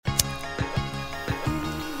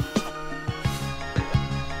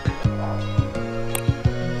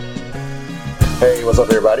Hey, what's up,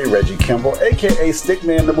 everybody? Reggie Kimball, aka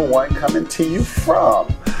Stickman #1, coming to you from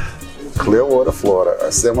Clearwater, Florida, or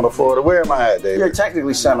Seminole, Florida. Where am I at, David? You're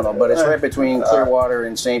technically Seminole, but it's right between Clearwater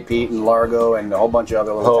and St. Pete and Largo and a whole bunch of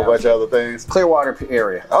other little towns. Bunch of other things. Clearwater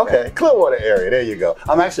area. Okay, Clearwater area. There you go.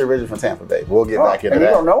 I'm actually originally from Tampa Bay. We'll get back into and that.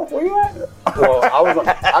 You don't know where you at? Well,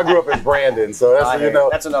 I grew up in Brandon, so that's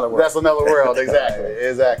that's another world. That's another world.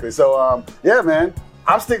 Exactly. So yeah, man.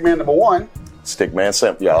 I'm Stickman #1. Stickman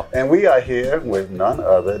Simp, y'all. And we are here with none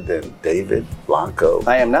other than David Blanco.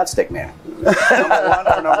 I am not Stickman. #1 or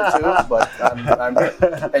 #2, but I'm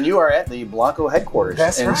and you are at the Blanco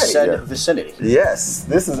headquarters in said vicinity. Yes.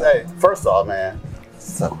 This is, first off, man,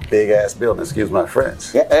 it's a big-ass building, excuse my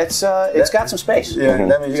French. Yeah, it's got some space. Yeah,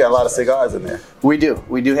 that means you got a lot of cigars in there. We do.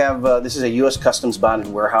 We do have, this is a U.S. Customs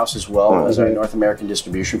bonded warehouse as well as our North American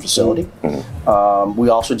distribution facility. We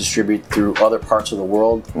also distribute through other parts of the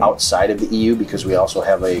world outside of the EU because we also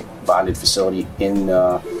have a bonded facility in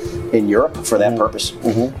Europe for that purpose.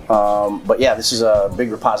 But yeah, this is a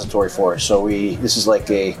big repository for us. So this is like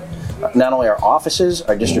not only our offices,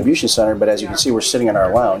 our distribution center, but as you can see, we're sitting in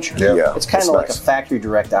our lounge. Yeah. It's kind of like a factory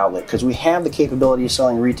direct outlet because we have the capability of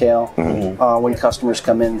selling retail. When customers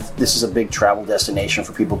come in, this is a big travel destination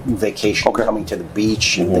for people vacation, coming to the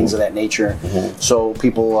beach and things of that nature. So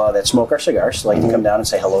people that smoke our cigars like to come down and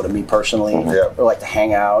say hello to me personally, or like to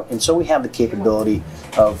hang out. And so we have the capability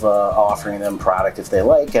of offering them product if they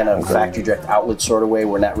like, in a factory direct outlet sort of way.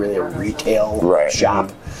 We're not really a retail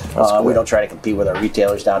shop. We don't try to compete with our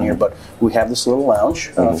retailers down here, but we have this little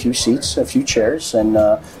lounge, a few seats, a few chairs, and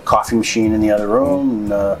coffee machine in the other room,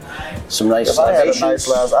 and some nice If I had a libations. nice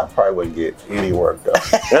lounge, I probably wouldn't get any work done.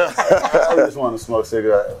 I just want to smoke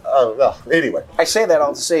cigarettes. Anyway. I say that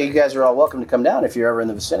all to say you guys are all welcome to come down if you're ever in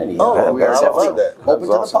the vicinity. Oh, we are I love definitely that. open to That's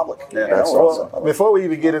the awesome. public. Yeah, You know, so, we're open to the public. before we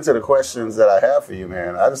even get into the questions that I have for you,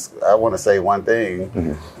 man, I want to say one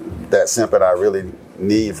thing that Simp and I really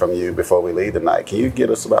need from you before we leave tonight. Can you get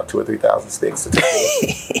us about 2,000 or 3,000 sticks?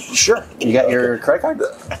 Sure. You got your credit card?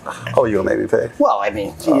 Oh, you gonna make me pay? Well, I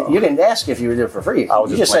mean, you didn't ask if you were there for free. I was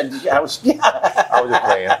you just just said I was. I was just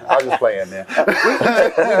playing. I was just playing there. We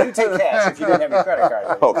do take cash if you didn't have your credit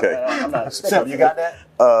card. Okay. I'm not a Simp, you got that?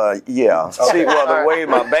 Yeah. See, well, the way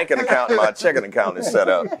my banking account and my checking account is set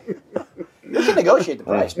up. You can negotiate the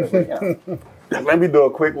price, but you know. Let me do a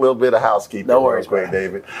quick little bit of housekeeping. No worries, real quick,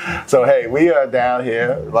 David. So, hey, we are down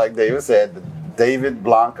here, like David said, David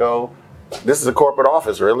Blanco. This is a corporate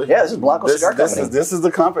office, really. Yeah, this is Blanco Cigar Company. This is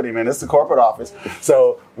the company, man. This is the corporate office.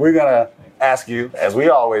 So we're going to ask you, as we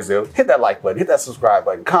always do, hit that like button, hit that subscribe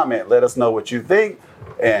button, comment, let us know what you think,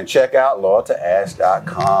 and check out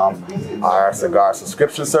loyaltoash.com, our cigar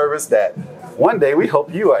subscription service that one day we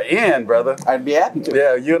hope you are in, brother. I'd be happy to.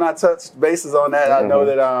 Yeah, you and I touched bases on that. I know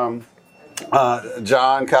that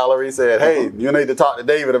John Callery said, hey, you need to talk to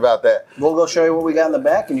David about that. We'll go show you what we got in the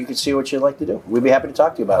back, and you can see what you'd like to do. We'd be happy to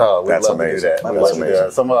talk to you about it. Oh, we'd That's love amazing. to do that. My We'd love pleasure. to do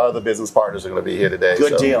that. Some of our other business partners are going to be here today.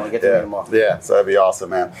 Good deal. We get to meet them all. Yeah, so that'd be awesome,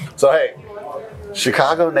 man. So, hey,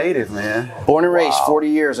 Chicago native, man. Born and raised, 40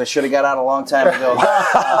 years. I should have got out a long time ago.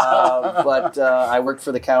 But I worked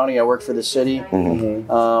for the county. I worked for the city. You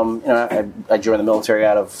know, I joined the military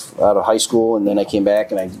out of high school, and then I came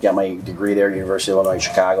back and I got my degree there, University of Illinois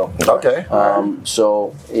Chicago. Okay.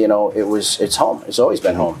 So you know, it's home. It's always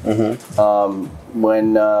been home.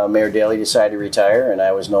 When Mayor Daley decided to retire, and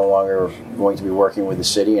I was no longer going to be working with the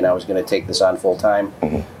city, and I was going to take this on full time.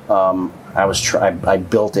 I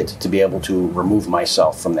built it to be able to remove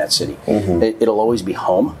myself from that city. It'll always be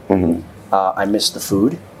home. I miss the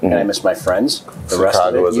food, and I miss my friends. The rest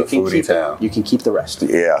of Chicago it, is you a can foodie keep town. You can keep the rest.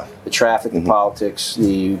 Yeah. The traffic, the politics,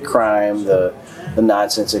 the crime, the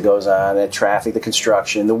nonsense that goes on, the traffic, the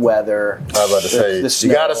construction, the weather. I was about to say, the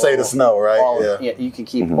you got to say the snow, right? all- you can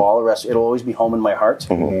keep all the rest. It'll always be home in my heart.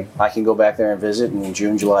 I can go back there and visit in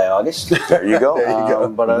June, July, August. There you go.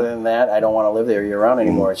 But other than that, I don't want to live there year round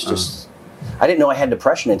anymore. It's just, I didn't know I had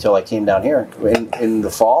depression until I came down here in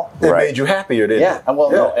the fall. It Right. made you happier, didn't Yeah, it?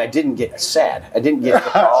 well, no, I didn't get sad. I didn't get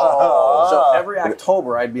so every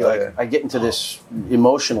October I'd be like, I get into this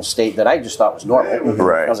emotional state that I just thought was normal.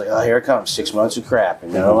 Right. I was like, oh, here it comes, 6 months of crap,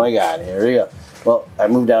 and oh my God, here we go. Well, I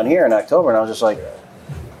moved down here in October, and I was just like,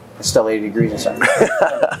 it's still 80 degrees inside.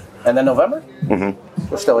 And then November,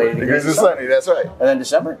 we're still 80 degrees Degrees and sunny, that's right. And then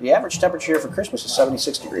December, the average temperature here for Christmas is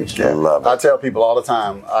 76 degrees. I love I it. tell people all the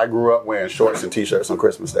time, I grew up wearing shorts and T-shirts on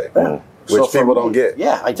Christmas Day, which So for people me, don't get.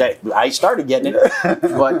 Yeah, I started getting it,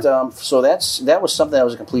 but so that was something that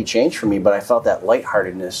was a complete change for me. But I felt that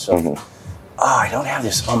lightheartedness of I don't have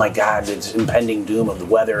this. Oh my God, it's impending doom of the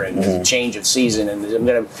weather and the change of season, and I'm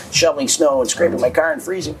going to shoveling snow and scraping my car and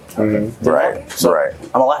freezing. Right. So Right.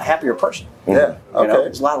 I'm a lot happier person. Yeah. You know, Okay.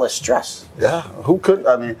 there's a lot less stress. Yeah. Who could?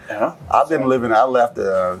 I mean, Yeah. I've been living. I left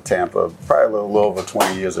Tampa probably a little over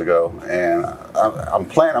 20 years ago, and I'm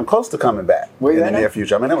planning. I'm close to coming back Where you in at the now? near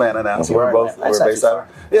future. I'm in Atlanta now, so Where we're are both you at? That's we're not based too out. far.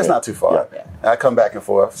 It's not too far. Yeah. I come back and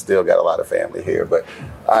forth. Still got a lot of family here, but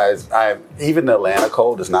I even the Atlanta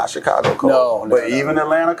cold is not Chicago cold. No, but even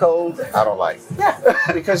Atlanta cold, I don't like. Yeah,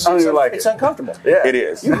 because I don't even like it's it. uncomfortable. Yeah, It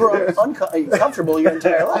is. You grew up uncomfortable your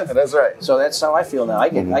entire life. That's right. So that's how I feel now. I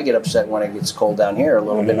get upset when it gets cold down here a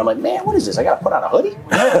little bit. And I'm like, man, what is this? I got to put on a hoodie?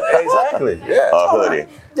 Exactly. Yeah. A hoodie.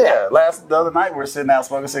 Yeah, the other night we were sitting out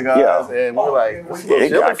smoking cigars, Yeah. and we were like,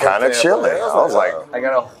 It got kind of chilly. I was like, I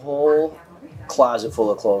got a whole closet full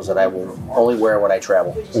of clothes that I will only wear when I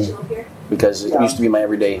travel, because it used to be my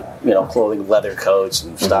everyday, clothing, leather coats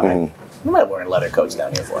and stuff. I'm not wearing leather coats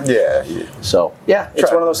down here for. yeah. So yeah, it's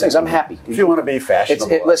Try- one of those things. I'm happy. If you want to be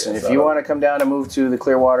fashionable, Listen, if you want to come down and move to the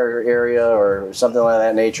Clearwater area or something like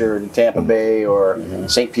that nature, Tampa Bay or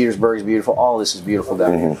St. Petersburg is beautiful. All this is beautiful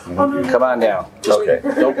down here. Come on down. Just Okay.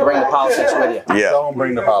 don't bring the politics with you. yeah. Don't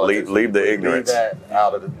bring the politics. Leave the ignorance. Leave that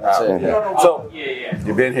out of the. Out. it. Yeah. So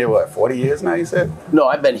you've been here what 40 years now? You said. No,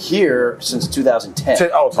 I've been here since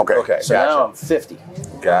 2010. Okay. Okay. So now Gotcha. I'm 50.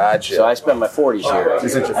 Gotcha. So I spent my 40s here. You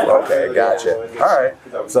said okay. Gotcha. All right.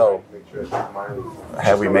 So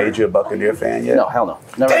have we made you a Buccaneer fan yet? No, hell no.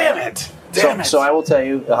 Never. Damn it. Damn it. So I will tell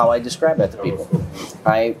you how I describe that to people.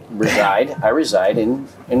 I reside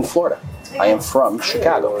in Florida. I am from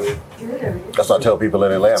Chicago. That's what I tell people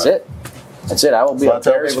in Atlanta. That's it. That's it. I will be So I a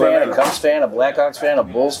tell Bears people in fan, a Atlanta. Cubs fan, a Blackhawks fan, a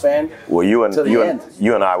Bulls fan. Well, you and To the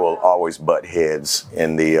end. I will always butt heads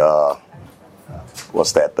in the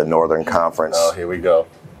what's that? The Northern Conference, Oh, here we go.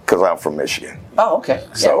 because I'm from Michigan. Oh, okay.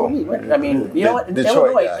 So- I mean, you know what?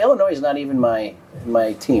 Detroit guy. Illinois is not even my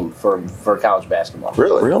team for college basketball.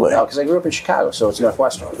 Really? Really? No, because I grew up in Chicago, so it's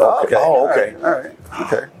Northwestern. Oh, okay. Oh, okay. All right.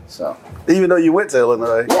 Okay. So Even though you went to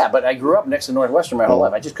Illinois. yeah, but I grew up next to Northwestern my whole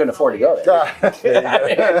life. I just couldn't afford to go there.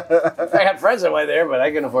 I had friends that went there, but I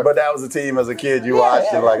couldn't afford. But that was the team as a kid you watched,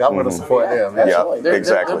 yeah. and like I'm going to support them. Yeah. Absolutely. They're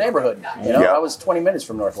exactly. the neighborhood. You know, Yeah. I was 20 minutes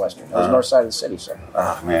from Northwestern. I was north side of the city, so.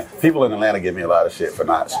 Oh man, people in Atlanta give me a lot of shit for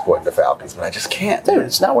not supporting the Falcons, but I just can't. Dude,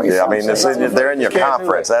 it's not where you're Yeah, I from. mean, so it's- they're in your Can't do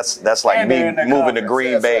conference. it. That's like And me they're in their moving to conference,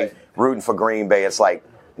 Green that's Bay, right. rooting for Green Bay. It's like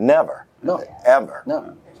never, No. ever.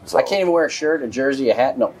 No. So- I can't even wear a shirt, a jersey, a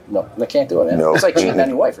hat. No, I can't do it, man. No. It's like cheating on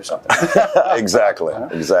your wife or something. Exactly.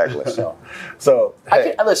 So, So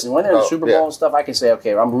hey, listen, when they're in the Oh, Super Bowl yeah. and stuff, I can say,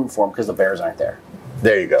 okay, I'm rooting for them because the Bears aren't there.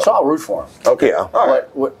 there you go. So I'll root for them. Okay. Yeah. All right.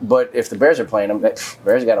 But if the Bears are playing them,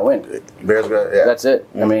 Bears got to win. Bears go. Yeah. That's it.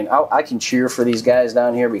 I mean, I can cheer for these guys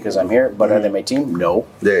down here because I'm here, but are they my team? No.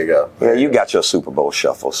 There you go. Yeah, you got your Super Bowl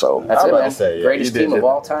shuffle, so That's I'm it, about to man. say, yeah, Greatest you did team of it.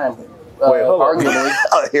 all time. Wait, hold on.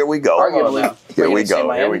 Arguably. here we go. Arguably. Here Were we you gonna say go. Here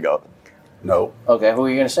Miami? we go. No, Okay, who are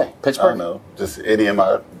you going to say? I Pittsburgh? don't know. Just any of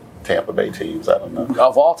my Tampa Bay teams. I don't know.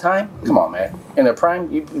 Of all time? Come on, man. In their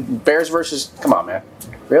prime? Bears versus... Come on, man.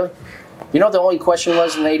 Really? You know what the only question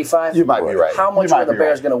was in '85? You might be right. How much You might were the be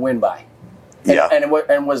Bears right. going to win by? And, Yeah.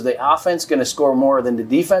 and was the offense going to score more than the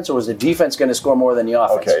defense, or was the defense going to score more than the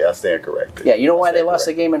offense? Okay, I stand corrected. Yeah, you know why I they stand lost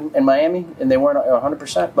the corrected. game in Miami and they weren't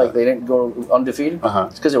 100%? Like they didn't go undefeated? Uh-huh.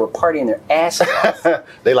 It's because they were partying their asses off.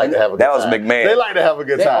 They like to have a good That was time. McMahon. They like to have a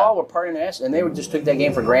good They time. all were partying their ass, and they just took that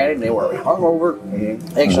game for granted, and they were hungover.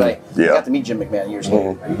 Actually, I Yeah. got to meet Jim McMahon years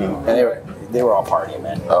later, and they were all partying,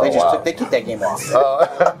 man. Oh, they just wow. took that game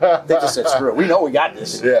off. They just said, "Screw it, we know we got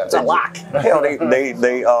this. Yeah. It's a lock." Hell,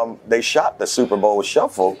 they shot the Super Bowl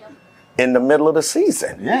shuffle in the middle of the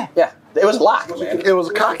season. Yeah. Yeah, it was a lock, man. It was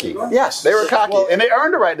cocky. Yes. They were cocky, Well, and they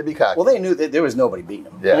earned the right to be cocky. Well, they knew that there was nobody beating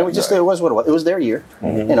them. Yeah, and it was just right. it was what it was. It was their year.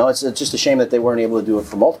 You know, it's just a shame that they weren't able to do it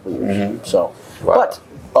for multiple years. So, Wow. but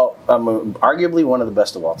arguably one of the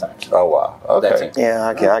best of all times. Oh wow. That Okay. team. Yeah,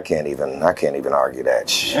 I can't even argue that.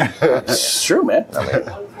 It's true, man.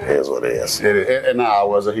 Here's what it is. And now I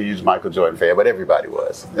was a huge Michael Jordan fan, but everybody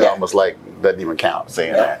was. It Yeah. almost like doesn't even count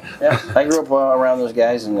saying Yeah, that. yeah. I grew up around those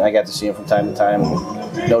guys, and I got to see them from time to time.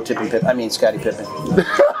 No Tippin Pippen. I mean, Scottie Pippen.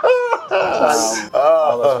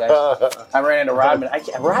 All those guys. I ran into Rodman.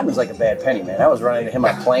 Rodman's like a bad penny, man. I was running into him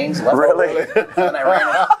on planes. Left Really? And I ran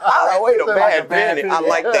into Wait a Like bad a bad penny. I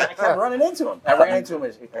like I that. kept running into him. I ran into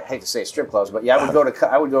him. I hate to say strip clubs, but yeah,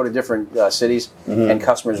 I would go to different cities, and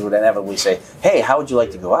customers would inevitably say, "Hey, how would you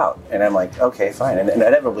like to go out?" And I'm like, "Okay, fine." And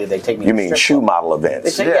inevitably they take me. You to a mean strip shoe club. model They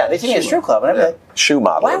events? say, yeah, they take me to a strip club, and I'm like, Shoe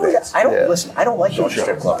model why would events. I don't Yeah. listen. I don't like going to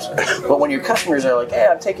strip clubs. But when your customers are like, "Hey,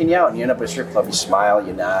 I'm taking you out," and you end up at a strip club, you smile,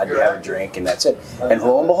 you nod, you have a drink, and that's it. And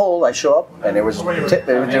lo and behold, I show up, and there was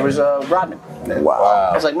Rodman. Wow.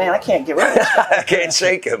 I was like, "Man, I can't get rid of this." I can't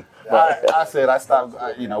shake him. I said I stopped.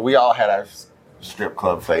 We all had our strip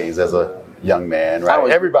club phase as a young man, right?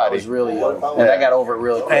 Everybody. I was really young, and I got over it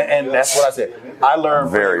really quick. And that's what I said. I learned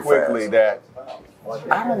very Very quickly that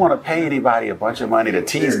I don't want to pay anybody a bunch of money to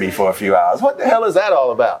tease me for a few hours. What the hell is that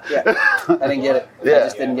all about? Yeah, I didn't get it. Yeah, I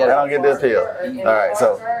just didn't get it. I don't get the appeal. All right,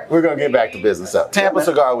 so we're going to get back to business up. Tampa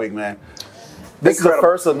Cigar Week, man. This is the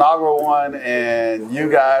first inaugural one, and you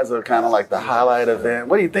guys are kind of like the highlight event.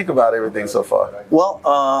 What do you think about everything so far? Well,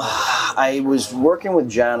 I was working with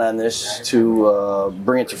John on this to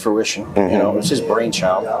bring it to fruition. You know, it was his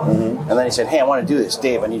brainchild. And then he said, "Hey, I want to do this.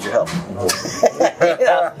 Dave, I need your help."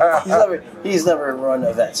 You know, he's never run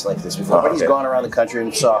events like this before, but he's gone around the country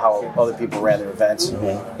and saw how other people ran their events.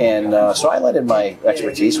 And so I lended my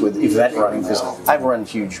expertise with event running because I've run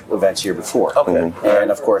huge events here before. And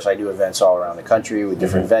of course, I do events all around the country with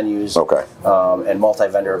different venues. And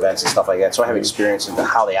multi-vendor events and stuff like that. So I have experience in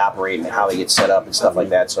how they operate and how they get set up and stuff like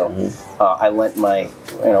that. So I lent my,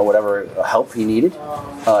 whatever help he needed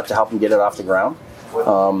to help him get it off the ground.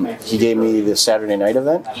 He gave me the Saturday night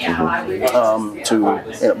event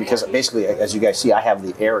because basically, as you guys see, I have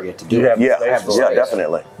the area to do it. Yeah, I have the space.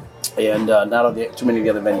 definitely. And not too many of the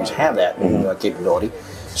other venues have that capability.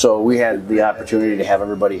 So we had the opportunity to have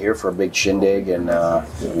everybody here for a big shindig, and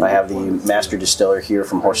I have the master distiller here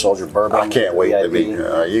from Horse Soldier Bourbon. I can't wait to VIP. meet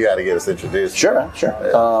you. You got to get us introduced. Sure.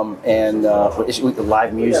 And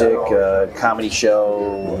live music, comedy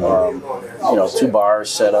show, 2 bars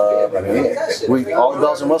set up. I mean, all the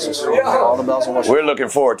bells and whistles. All the bells and whistles. We're looking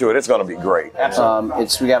forward to it. It's going to be great.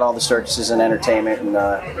 We got all the circuses and entertainment, and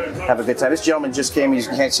have a good time. This gentleman just came. You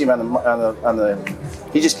can't see him on the.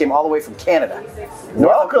 He just came all the way from Canada.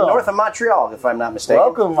 Welcome. North of Montreal, if I'm not mistaken.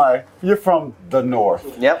 Welcome, Mike. You're from the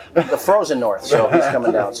north. Yep, the frozen north, so he's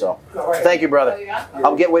coming down. So thank you, brother.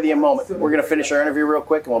 I'll get with you in a moment. We're going to finish our interview real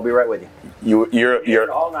quick, and we'll be right with you.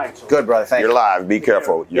 You're all night. Good, brother. Thank You're you. live. Be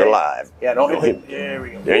careful. You're live. Yeah, don't hit me. There we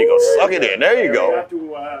go. There you go. Suck it in. There you We go. have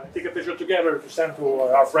to take a picture together to send to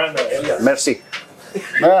our friend Elias. Merci.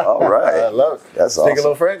 All right. I love it. That's Speak a awesome.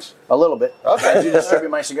 little French? A little bit. Okay. I do distribute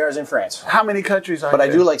my cigars in France. How many countries are But I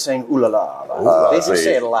you do in? like saying ooh la la. They do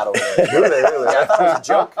say it a lot over there. Do they really? I thought it was a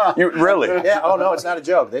joke. You really? Yeah, oh no, it's not a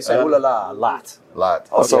joke. They say ooh la la a lot. Lot.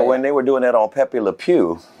 So Okay. when they were doing that on Pepe Le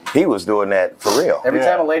Pew, he was doing that for real. Every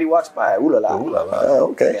Yeah. time a lady walks by, ooh la la. Ooh la la.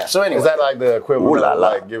 Okay. Yeah, so anyway. Is that like the equivalent Ooh la of la.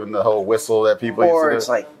 like giving the whole whistle that people Or used it's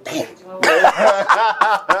to like, damn.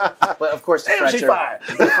 But of course, the Damn, she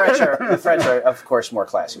French are, of course, more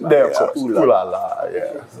classy. do? Yeah, of Yeah. course. Ooh Ooh la la la.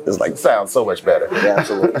 Yeah. It's like Sounds so much better. Yeah,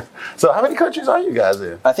 absolutely. So how many countries are you guys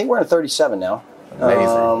in? I think we're in 37 now.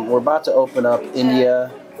 Amazing. We're about to open up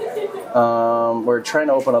India. We're trying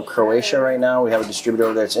to open up Croatia right now. We have a distributor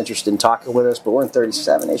over there that's interested in talking with us, but we're in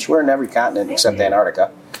 37-ish. We're in every continent except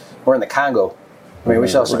Antarctica. We're in the Congo. I mean, we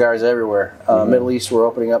sell cigars everywhere. Middle East, we're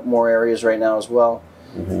opening up more areas right now as well.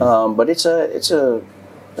 But it's a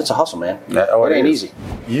hustle, man. Oh, it ain't is. easy.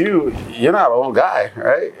 You're not an old guy,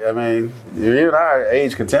 right? I mean, you and I are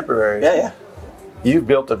age contemporaries. Yeah. You've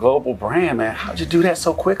built a global brand, man. How'd you do that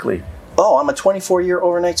so quickly? Oh, I'm a 24-year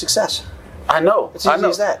overnight success. I know. It's easy I know.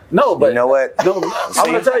 as that. No, but You know what? No, I'm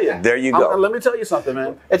gonna tell you. There you go. Let me tell you something,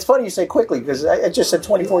 man. It's funny you say quickly because I just said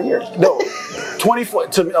 24 years. No, 24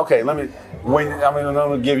 to me. Okay, let me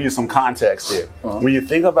give you some context here. When you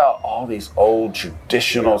think about all these old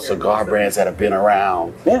traditional cigar brands that have been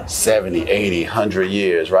around 70, 80, 100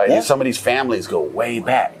 years, right? Yeah. And some of these families go way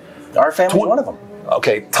back. Our family's one of them.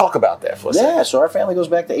 Okay, talk about that for a second. Yeah, so our family goes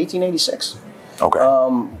back to 1886. Okay.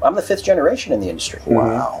 I'm the 5th generation in the industry.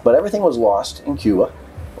 Wow. But everything was lost in Cuba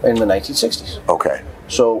in the 1960s. Okay.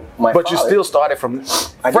 So my But you father, still started from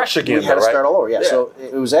fresh again, we had to though, right? start all over, yeah. So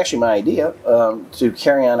it was actually my idea to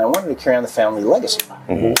carry on. I wanted to carry on the family legacy.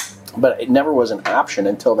 But it never was an option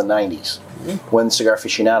until the 90s when Cigar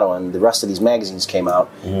Aficionado and the rest of these magazines came out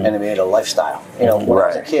and they made it a lifestyle. You know, when I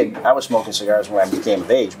was a kid, I was smoking cigars when I became of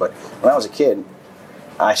age, but when I was a kid,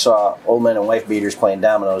 I saw old men and wife beaters playing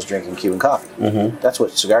dominoes, drinking Cuban coffee. That's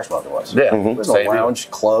what cigar smoking was. Yeah. There was no Same here.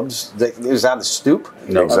 lounge, clubs. It was on the stoop,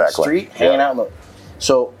 No, on the exactly. street, hanging out.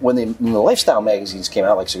 So when the lifestyle magazines came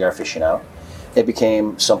out, like Cigar Aficionado, it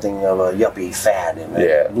became something of a yuppie fad, and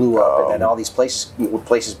it blew up, and then all these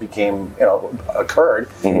places became, occurred,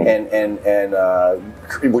 and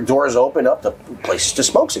doors opened up to places to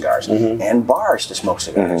smoke cigars, and bars to smoke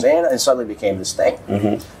cigars, and suddenly became this thing.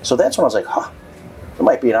 So that's when I was like, there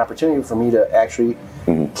might be an opportunity for me to actually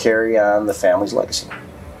carry on the family's legacy.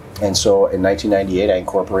 And so in 1998, I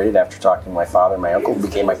incorporated after talking to my father and my uncle, who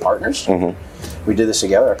became my partners. We did this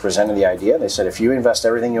together. I presented the idea. They said, if you invest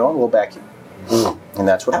everything you own, we'll back you. And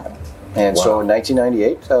that's what happened. And so in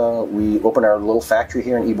 1998, we opened our little factory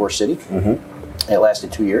here in Ybor City. It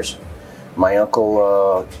lasted 2 years. My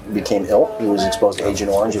uncle became ill. He was exposed to Agent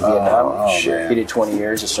Orange in Vietnam. He did 20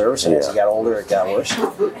 years of service, and as he got older, it got worse.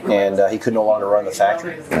 And he could no longer run the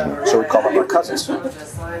factory. So we called up our cousins.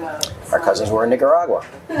 Our cousins were in Nicaragua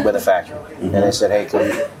with a factory. And they said, hey,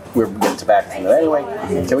 we're getting tobacco from them anyway.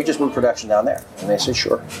 Can we just move production down there? And they said,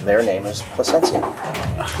 sure. Their name is Plasencia.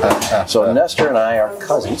 So Nestor and I are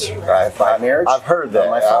cousins by marriage. I've heard that.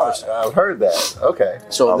 My father's I've heard that. Okay.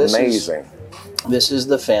 So Amazing. This is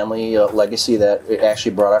the family legacy that it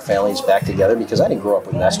actually brought our families back together, because I didn't grow up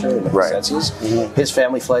with Nestor and the Plasencias. His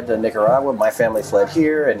family fled to Nicaragua. My family fled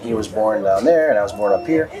here, and he was born down there, and I was born up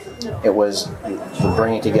here. It was the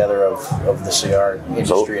bringing together of the cigar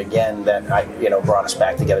industry again that brought us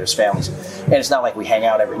back together as families. And it's not like we hang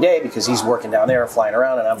out every day, because he's working down there and flying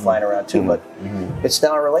around, and I'm flying around too. But it's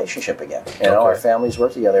now a relationship again. Our families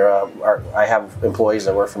work together. I have employees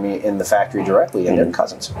that work for me in the factory directly, and they're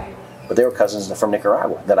cousins. But they were cousins from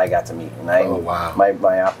Nicaragua that I got to meet, and my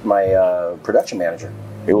production manager.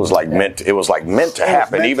 It was like meant. It was like meant to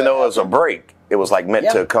happen, even though it was a break. It was like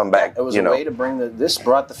meant to come back. It was a way to bring this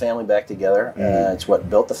brought the family back together. It's what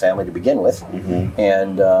built the family to begin with,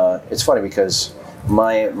 and it's funny because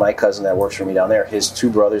my cousin that works for me down there, his two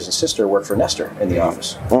brothers and sister work for Nestor in the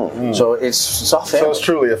office. So it's all family. So it's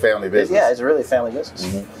truly a family business. Yeah, it's really a family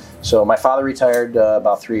business. So my father retired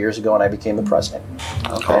about 3 years ago, and I became the president.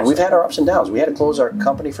 And we've had our ups and downs. We had to close our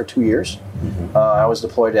company for 2 years. I was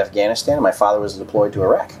deployed to Afghanistan, and my father was deployed to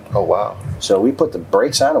Iraq. Oh, wow. So we put the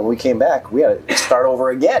brakes on, and when we came back, we had to start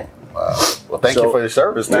over again. Wow. Well, thank you for your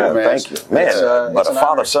service, man. Thank you. Man, but a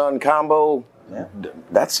father-son combo,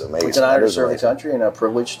 that's amazing. It's an honor to serve the country, and a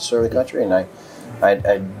privilege to serve the country, and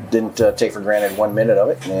I didn't take for granted 1 minute of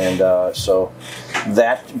it, and so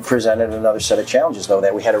that presented another set of challenges, though,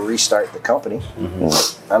 that we had to restart the company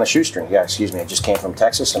on a shoestring. Yeah, excuse me, I just came from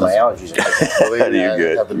Texas, and my allergies are Believe me, I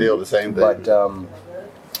have to deal with the same thing. But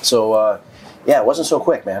it wasn't so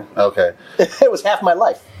quick, man. Okay. It was half my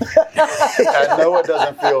life. I know it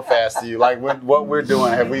doesn't feel fast to you. Like what we're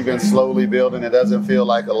doing, have we been slowly building? It doesn't feel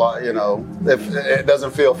like a lot, if it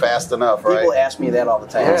doesn't feel fast enough, right? People ask me that all the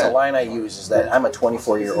time. Yeah. It's a line I use, is that I'm a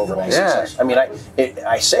 24-year overnight success. I mean,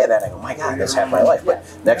 I say that, I go, my God, that's half my life. But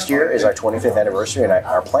next year is our 25th anniversary, and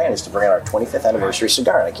our plan is to bring out our 25th anniversary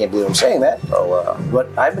cigar, and I can't believe I'm saying that. Oh, wow. But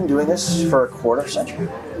I've been doing this for a quarter century.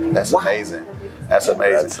 That's amazing. That's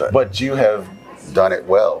amazing. But you have done it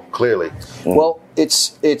well, clearly. Well,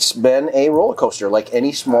 it's been a roller coaster, like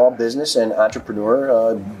any small business and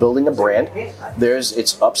entrepreneur building a brand. There's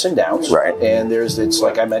its ups and downs, right? And it's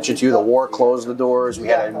like I mentioned to you, the war closed the doors. We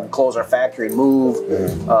had to close our factory and move.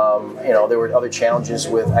 There were other challenges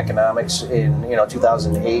with economics in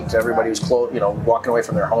 2008. Everybody was walking away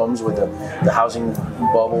from their homes with the housing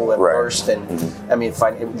bubble that burst. And I mean,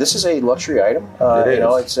 this is a luxury item.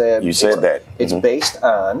 You said that it's based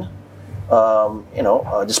on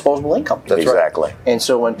disposable income. That's exactly. Right. And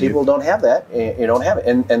so when people don't have that, you don't have it.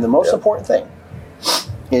 And the most important thing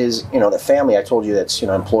is, the family. I told you that's,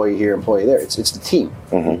 employee here, employee there. It's the team.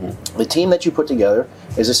 The team that you put together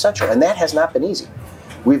is essential, and that has not been easy.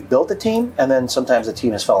 We've built a team, and then sometimes the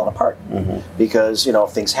team has fallen apart because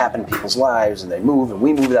things happen in people's lives, and they move. And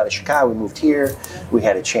we moved out of Chicago. We moved here. We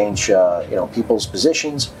had to change people's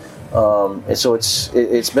positions. And so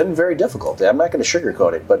it's been very difficult. I'm not going to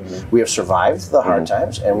sugarcoat it, but we have survived the hard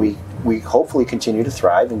times, and we hopefully continue to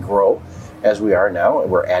thrive and grow as we are now.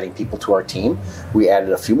 We're adding people to our team. We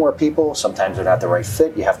added a few more people. Sometimes they're not the right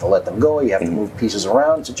fit. You have to let them go. You have to move pieces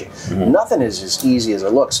around. Nothing is as easy as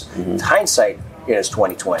it looks. Hindsight is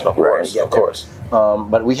 20/20. Of course.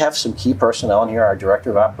 But we have some key personnel in here. Our director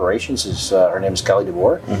of operations her name is Kelly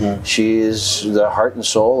DeBoer. She is the heart and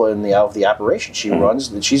soul of the operation. She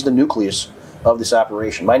she's the nucleus of this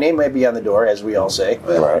operation. My name may be on the door, as we all say,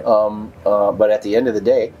 but at the end of the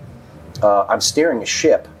day, I'm steering a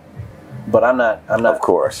ship but I'm not. Of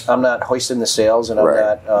course. I'm not hoisting the sails, and I'm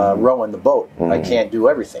Right. not rowing the boat. I can't do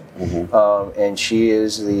everything. Mm-hmm. And she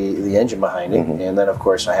is the engine behind it. And then, of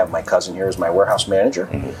course, I have my cousin here as my warehouse manager,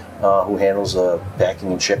 who handles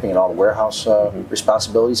packing and shipping and all the warehouse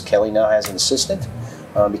responsibilities. Kelly now has an assistant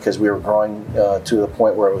because we were growing to the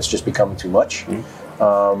point where it was just becoming too much.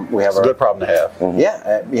 We have It's a good problem to have.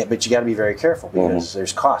 yeah, but you got to be very careful because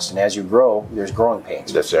there's cost, and as you grow, there's growing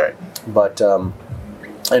pains. That's right. But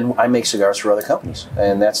and I make cigars for other companies,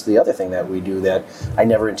 and that's the other thing that we do that I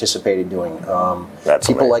never anticipated doing. That's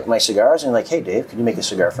people amazing. like my cigars and like, hey Dave, can you make a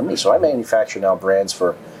cigar for me? So I manufacture now brands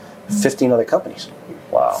for 15 other companies.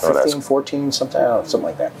 Wow. 15, 14, something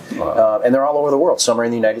like that. And they're all over the world. Some are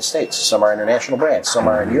in the United States, some are international brands, some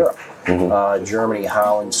are in Europe. Germany,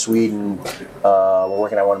 Holland, Sweden. We're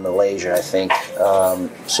working on one in Malaysia, I think. And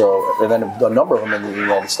then a number of them in the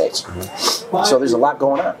United States. So there's a lot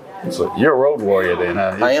going on. So you're a road warrior then,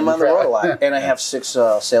 huh? I am on the road a lot, and I have 6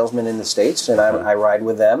 salesmen in the States, and I ride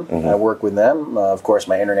with them. I work with them. Of course,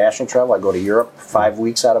 my international travel, I go to Europe 5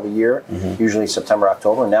 weeks out of a year, usually September,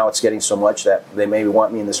 October. And now it's getting so much that they maybe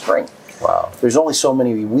want me in the spring. Wow. There's only so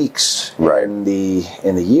many weeks in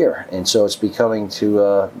the year, and so it's becoming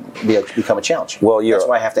to become a challenge. Well, that's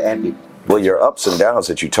why I have to add people. Well, your ups and downs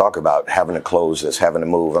that you talk about, having to close this, having to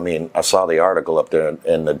move. I mean, I saw the article up there,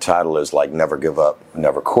 and the title is like "Never Give Up,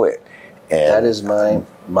 Never Quit." And That is my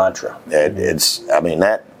mantra. it's. I mean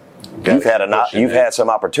that you've had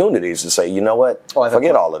some opportunities to say, you know what,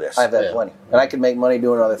 forget all of this. I've had plenty, and I could make money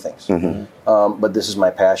doing other things. But this is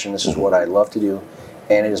my passion. This is what I love to do,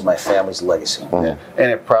 and it is my family's legacy. Yeah.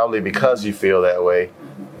 And it probably, because you feel that way,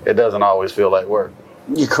 it doesn't always feel like work.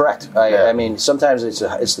 You're correct. I mean, sometimes it's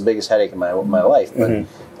the biggest headache in my life, but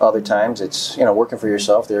other times it's working for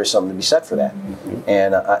yourself. There is something to be said for that.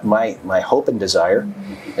 And my hope and desire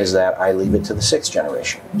is that I leave it to the 6th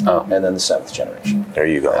generation, and then the 7th generation. There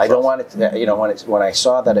you go. I don't want it to, when I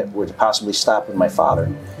saw that it would possibly stop with my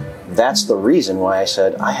father, that's the reason why I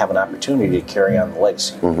said I have an opportunity to carry on the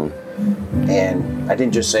legacy. And I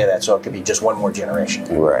didn't just say that so it could be just one more generation.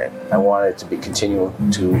 Right. I wanted it to be continue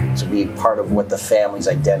to be part of what the family's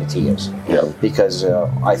identity is. Yeah. Because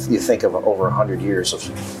you think of over 100 years of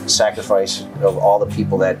sacrifice of all the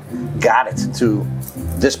people that got it to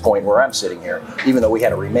this point where I'm sitting here, even though we had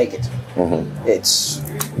to remake it. It's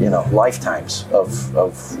lifetimes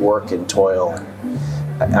of work and toil.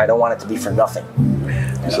 I don't want it to be for nothing.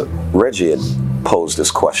 So Reggie had posed this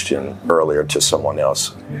question earlier to someone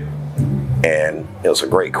else, and it was a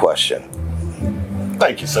great question.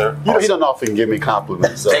 Thank you, sir. He doesn't often give me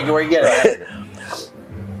compliments. So. Take it where you get it.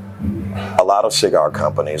 A lot of cigar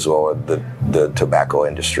companies or the tobacco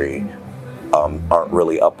industry aren't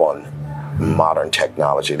really up on modern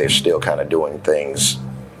technology. They're still kind of doing things,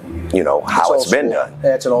 how it's been done.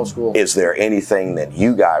 It's an old school. Is there anything that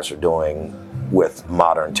you guys are doing with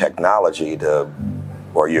modern technology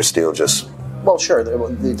or you're still just... Well, sure.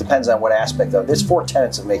 It depends on what aspect of it. There's 4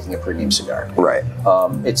 tenets of making a premium cigar. Right.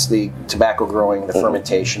 It's the tobacco growing, the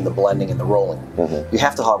fermentation, the blending, and the rolling. You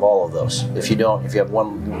have to have all of those. If you have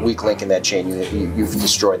one weak link in that chain, you've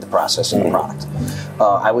destroyed the process and the product.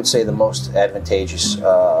 I would say the most advantageous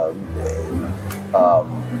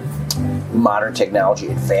modern technology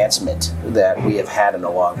advancement that we have had in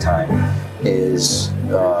a long time is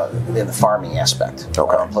in the farming aspect.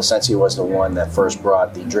 Okay. Placencia was the one that first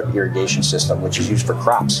brought the drip irrigation system, which is used for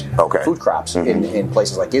crops, food crops, in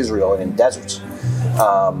places like Israel and in deserts,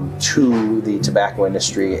 to the tobacco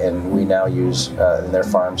industry, and we now use in their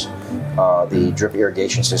farms the drip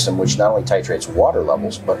irrigation system, which not only titrates water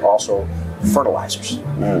levels but also fertilizers.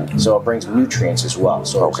 So it brings nutrients as well.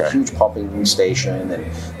 So it's a huge pumping station, and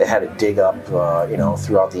they had to dig up,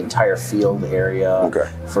 throughout the entire field area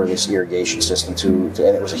for this irrigation system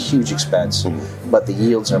and it was a huge expense. But the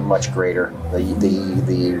yields are much greater.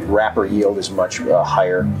 The wrapper yield is much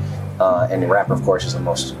higher. And the wrapper, of course, is the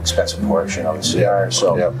most expensive portion of the cigar.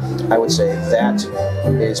 So I would say that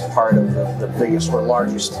is part of the biggest or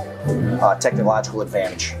largest technological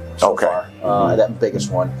advantage so far. That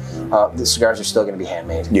biggest one. The cigars are still going to be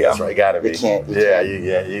handmade. Yeah, that's right. Got to be.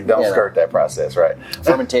 You don't skirt that process, right?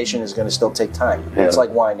 Fermentation is going to still take time. It's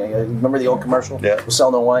like wine. Remember the old commercial? We'll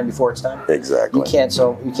sell no wine before it's time. Exactly.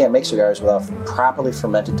 You can't make cigars without properly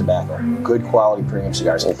fermented tobacco. Good quality premium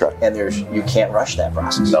cigars. And you can't rush that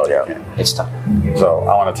process. No, you can't. It's tough. So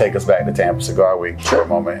I want to take us back to Tampa Cigar Week for a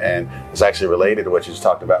moment, and it's actually related to what you just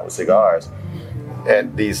talked about with cigars.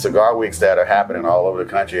 And these cigar weeks that are happening all over the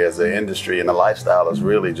country, as the industry and the lifestyle is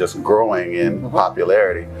really just growing in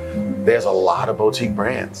popularity, there's a lot of boutique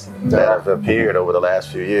brands that have appeared over the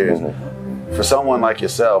last few years. for someone like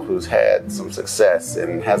yourself who's had some success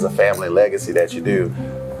and has a family legacy that you do,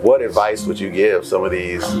 what advice would you give some of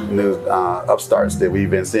these new upstarts that we've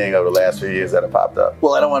been seeing over the last few years that have popped up?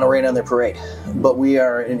 Well, I don't want to rain on their parade, but we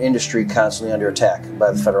are an industry constantly under attack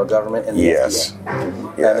by the federal government and the Yes.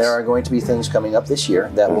 FDA. Yes. And there are going to be things coming up this year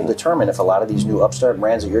that will determine if a lot of these new upstart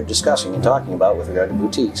brands that you're discussing and talking about with regard to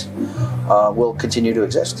boutiques will continue to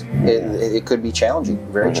exist. It could be challenging,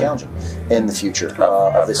 very challenging in the future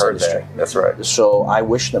of this heard industry. that. That's right. So I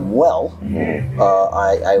wish them well.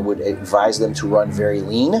 I would advise them to run very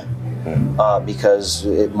lean because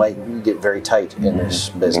it might get very tight in this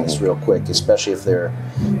business real quick, especially if they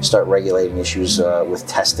start regulating issues with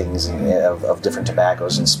testings of different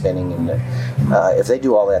tobaccos and spinning. And if they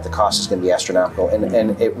do all that, the cost is going to be astronomical,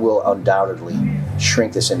 and it will undoubtedly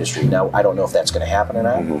shrink this industry. Now, I don't know if that's going to happen or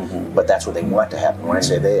not, but that's what they want to happen. When I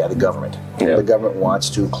say they, the government. Yeah. The government wants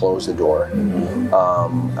to close the door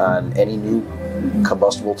on any new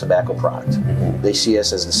combustible tobacco product. They see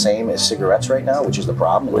us as the same as cigarettes right now, which is the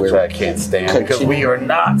problem. Which I can't stand because we are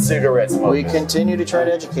not cigarette smokers. We continue to try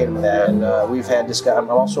to educate them in that, and we've had I'm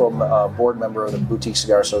also a board member of the Boutique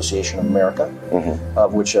Cigar Association of America,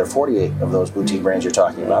 of which there are 48 of those boutique brands you're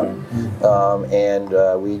talking about, and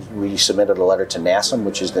we submitted a letter to NASM,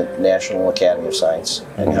 which is the National Academy of Science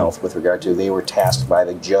and Health, with regard to they were tasked by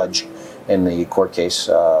the judge in the court case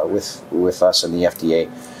with us and the FDA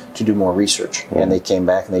to do more research, and they came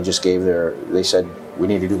back and they just they said we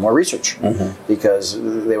need to do more research because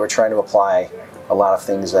they were trying to apply a lot of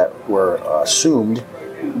things that were assumed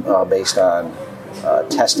based on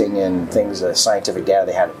testing and things, scientific data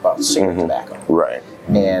they had about cigarette tobacco. Right.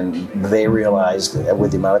 And they realized that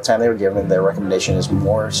with the amount of time they were given, their recommendation is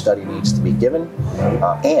more study needs to be given,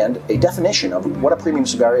 and a definition of what a premium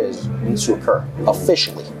cigar is needs to occur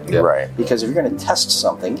officially. Yep. Right. Because if you're going to test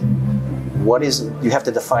something, you have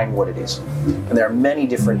to define what it is. And there are many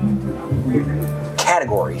different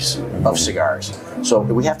categories of cigars. So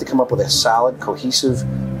we have to come up with a solid, cohesive,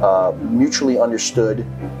 mutually understood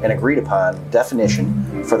and agreed upon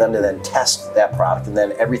definition for them to then test that product, and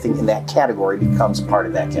then everything in that category becomes part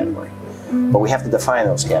of that category. But we have to define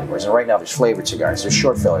those categories. And right now there's flavored cigars, there's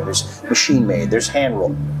short filler, there's machine made, there's hand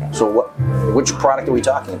rolled. So which product are we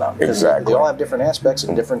talking about? Because they all have different aspects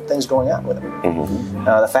and different things going on with them.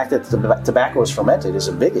 The fact that the tobacco is fermented is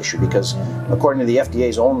a big issue because according to the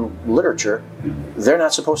FDA's own literature, they're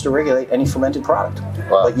not supposed to regulate any fermented product.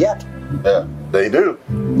 Wow. But yet, Yeah, they do.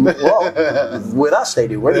 well, with us they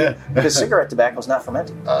do. Because cigarette tobacco is not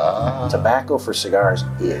fermented. Tobacco for cigars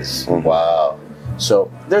is. Wow.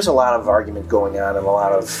 So there's a lot of argument going on and a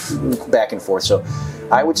lot of back and forth. So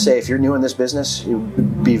I would say if you're new in this business,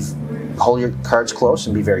 hold your cards close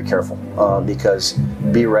and be very careful because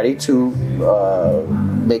be ready to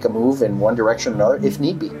make a move in one direction or another if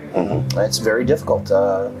need be. It's very difficult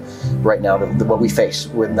right now, what we face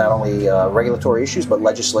with not only regulatory issues but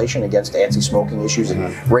legislation against anti-smoking issues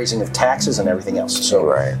and raising of taxes and everything else.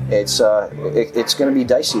 So it's going to be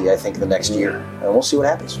dicey, I think, the next year, and we'll see what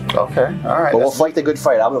happens. Okay, all right. But we'll fight the good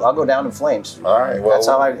fight. I'll go down in flames. All right. Well, that's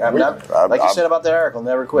how I'm not. Like you said about that article,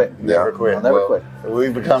 never quit. Never quit. I'll never quit.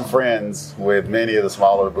 We've become friends with many of the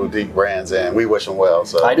smaller boutique brands, and we wish them well.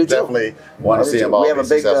 So I do too. Definitely want to see them all. We have be a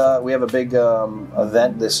big successful. we have a big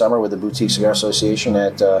event this summer with the Boutique Cigar Association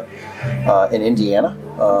in Indiana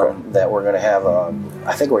that we're going to have.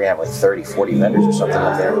 I think we're going to have like 30, 40 vendors or something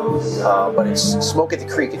up there. But it's Smoke at the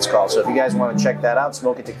Creek, it's called. So if you guys want to check that out,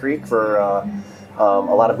 Smoke at the Creek for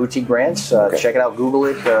a lot of boutique brands. Check it out, Google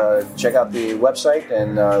it, check out the website,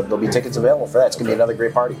 and there'll be tickets available for that. It's going to be another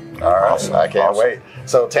great party. All right, I can't wait.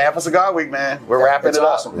 So Tampa Cigar Week, man, we're wrapping it's it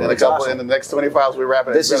awesome. up. In the next 24 hours, we're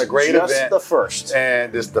wrapping it. This It's is been a great just event. the first.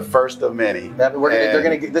 And it's the first of many.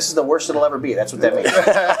 This is the worst it'll ever be. That's what that means.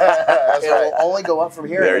 That's It'll right. only go up from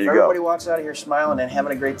here. There And if you everybody go. walks out of here smiling and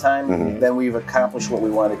having a great time, then we've accomplished what we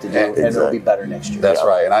wanted to do, and it'll exactly. be better next year. That's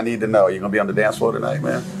right. And I need to know, you're going to be on the dance floor tonight,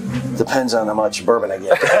 man? Depends on how much bourbon I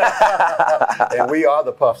get. And we are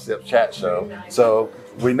the Puff Sip Chat Show. So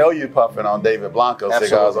we know you puffing on David Blanco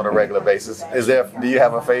cigars Absolutely. on a regular basis. Do you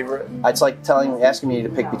have a favorite? It's like asking me to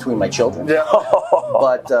pick between my children. Yeah.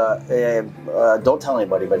 But don't tell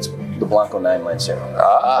anybody, but it's the Blanco 9 Lancero.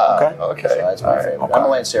 Okay. So that's my favorite. I'm a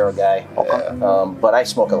Lancero guy. But I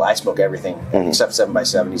smoke everything except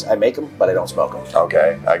 7x70s. I make them, but I don't smoke them.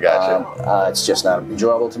 Okay, I got you. It's just not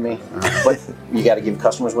enjoyable to me. But you got to give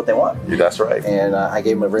customers what they want. That's right. And I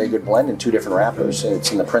gave them a very good blend in 2 different wrappers.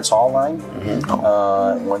 It's in the Prince Hall line.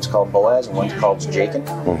 One's called Boaz and one's called Jakin.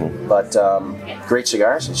 But great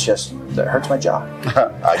cigars. It's just, it hurts my jaw.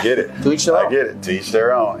 I get it. To each their own. I get it. To each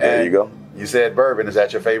their own. There you go. You said bourbon. Is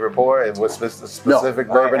that your favorite pour? And what specific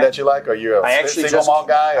bourbon that you like? Are you a single malt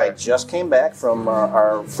guy? I just came back from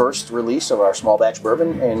our first release of our small batch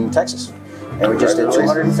bourbon in Texas. And we just did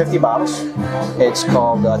 250 bottles. It's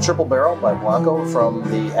called Triple Barrel by Blanco from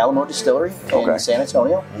the Alamo Distillery in San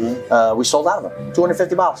Antonio. We sold out of them.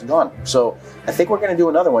 250 bottles, gone. So I think we're going to do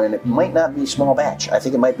another one, and it might not be small batch. I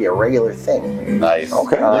think it might be a regular thing. Nice.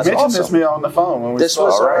 Okay. You mentioned this to me on the phone when we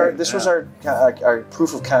spoke. This was our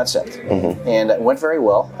proof of concept, and it went very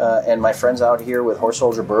well. And my friends out here with Horse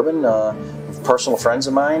Soldier Bourbon, personal friends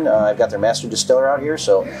of mine, I've got their master distiller out here,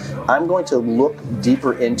 so I'm going to look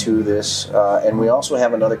deeper into this. And we also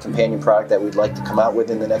have another companion product that we'd like to come out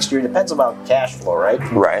with in the next year. It depends about cash flow, right?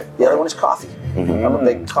 Right. The other one is coffee. I'm a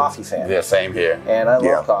big coffee fan. Yeah, same here. And I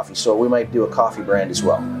love coffee, so we might do a coffee brand as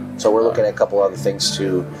well. So we're looking at a couple other things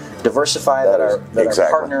to diversify that are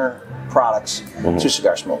partner products to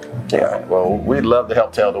cigar smoking. Yeah. Well, we'd love to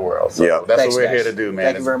help tell the world. So that's what we're here to do, man.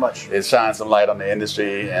 Thank you very much. Is shine some light on the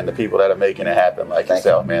industry and the people that are making it happen, like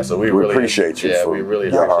yourself, man. So we really appreciate you. We really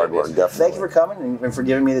your appreciate hard work. this. Definitely. Thank you for coming and for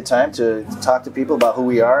giving me the time to talk to people about who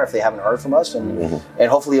we are if they haven't heard from us, and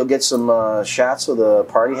hopefully you'll get some shots of the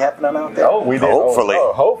party happening out there. Oh, we did. Hopefully.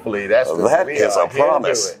 Hopefully. That is a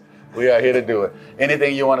promise. We are here to do it.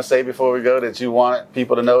 Anything you want to say before we go that you want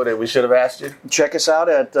people to know that we should have asked you? Check us out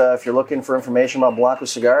at if you're looking for information about Blanco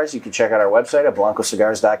Cigars, you can check out our website at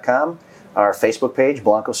blancocigars.com, our Facebook page,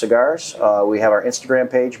 Blanco Cigars. We have our Instagram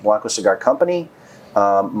page, Blanco Cigar Company.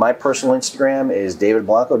 My personal Instagram is David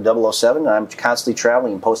Blanco 007. I'm constantly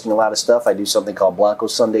traveling and posting a lot of stuff. I do something called Blanco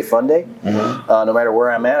Sunday Fun Day. No matter where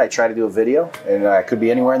I'm at, I try to do a video, and I could be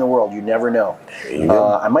anywhere in the world. You never know.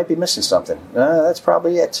 I might be missing something. That's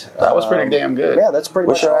probably it. That was pretty damn good. Yeah, that's pretty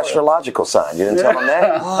What's much your astrological sign? You didn't tell them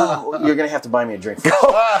that? You're going to have to buy me a drink first.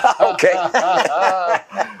 Okay.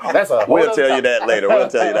 We'll tell you that later. We'll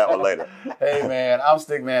tell you that one later. Hey, man, I'm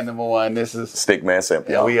Stickman number 1. This is Stickman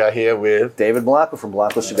Simple. And we are here with David Blanco from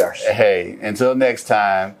Blanco Cigars. Hey, until next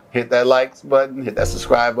time, hit that like button, hit that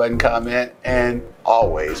subscribe button, comment, and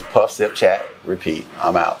always puff, sip, chat, repeat.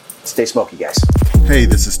 I'm out. Stay smoky, guys. Hey,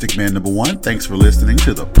 this is Stickman number 1. Thanks for listening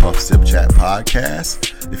to the Puff Sip Chat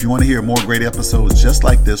podcast. If you want to hear more great episodes just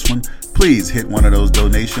like this one, please hit one of those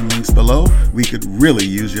donation links below. We could really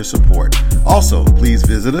use your support. Also, please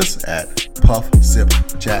visit us at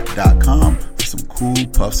puffsipchat.com for some cool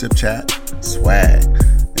Puff Sip Chat swag.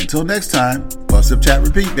 Until next time, Puff Sip Chat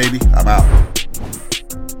repeat, baby. I'm out.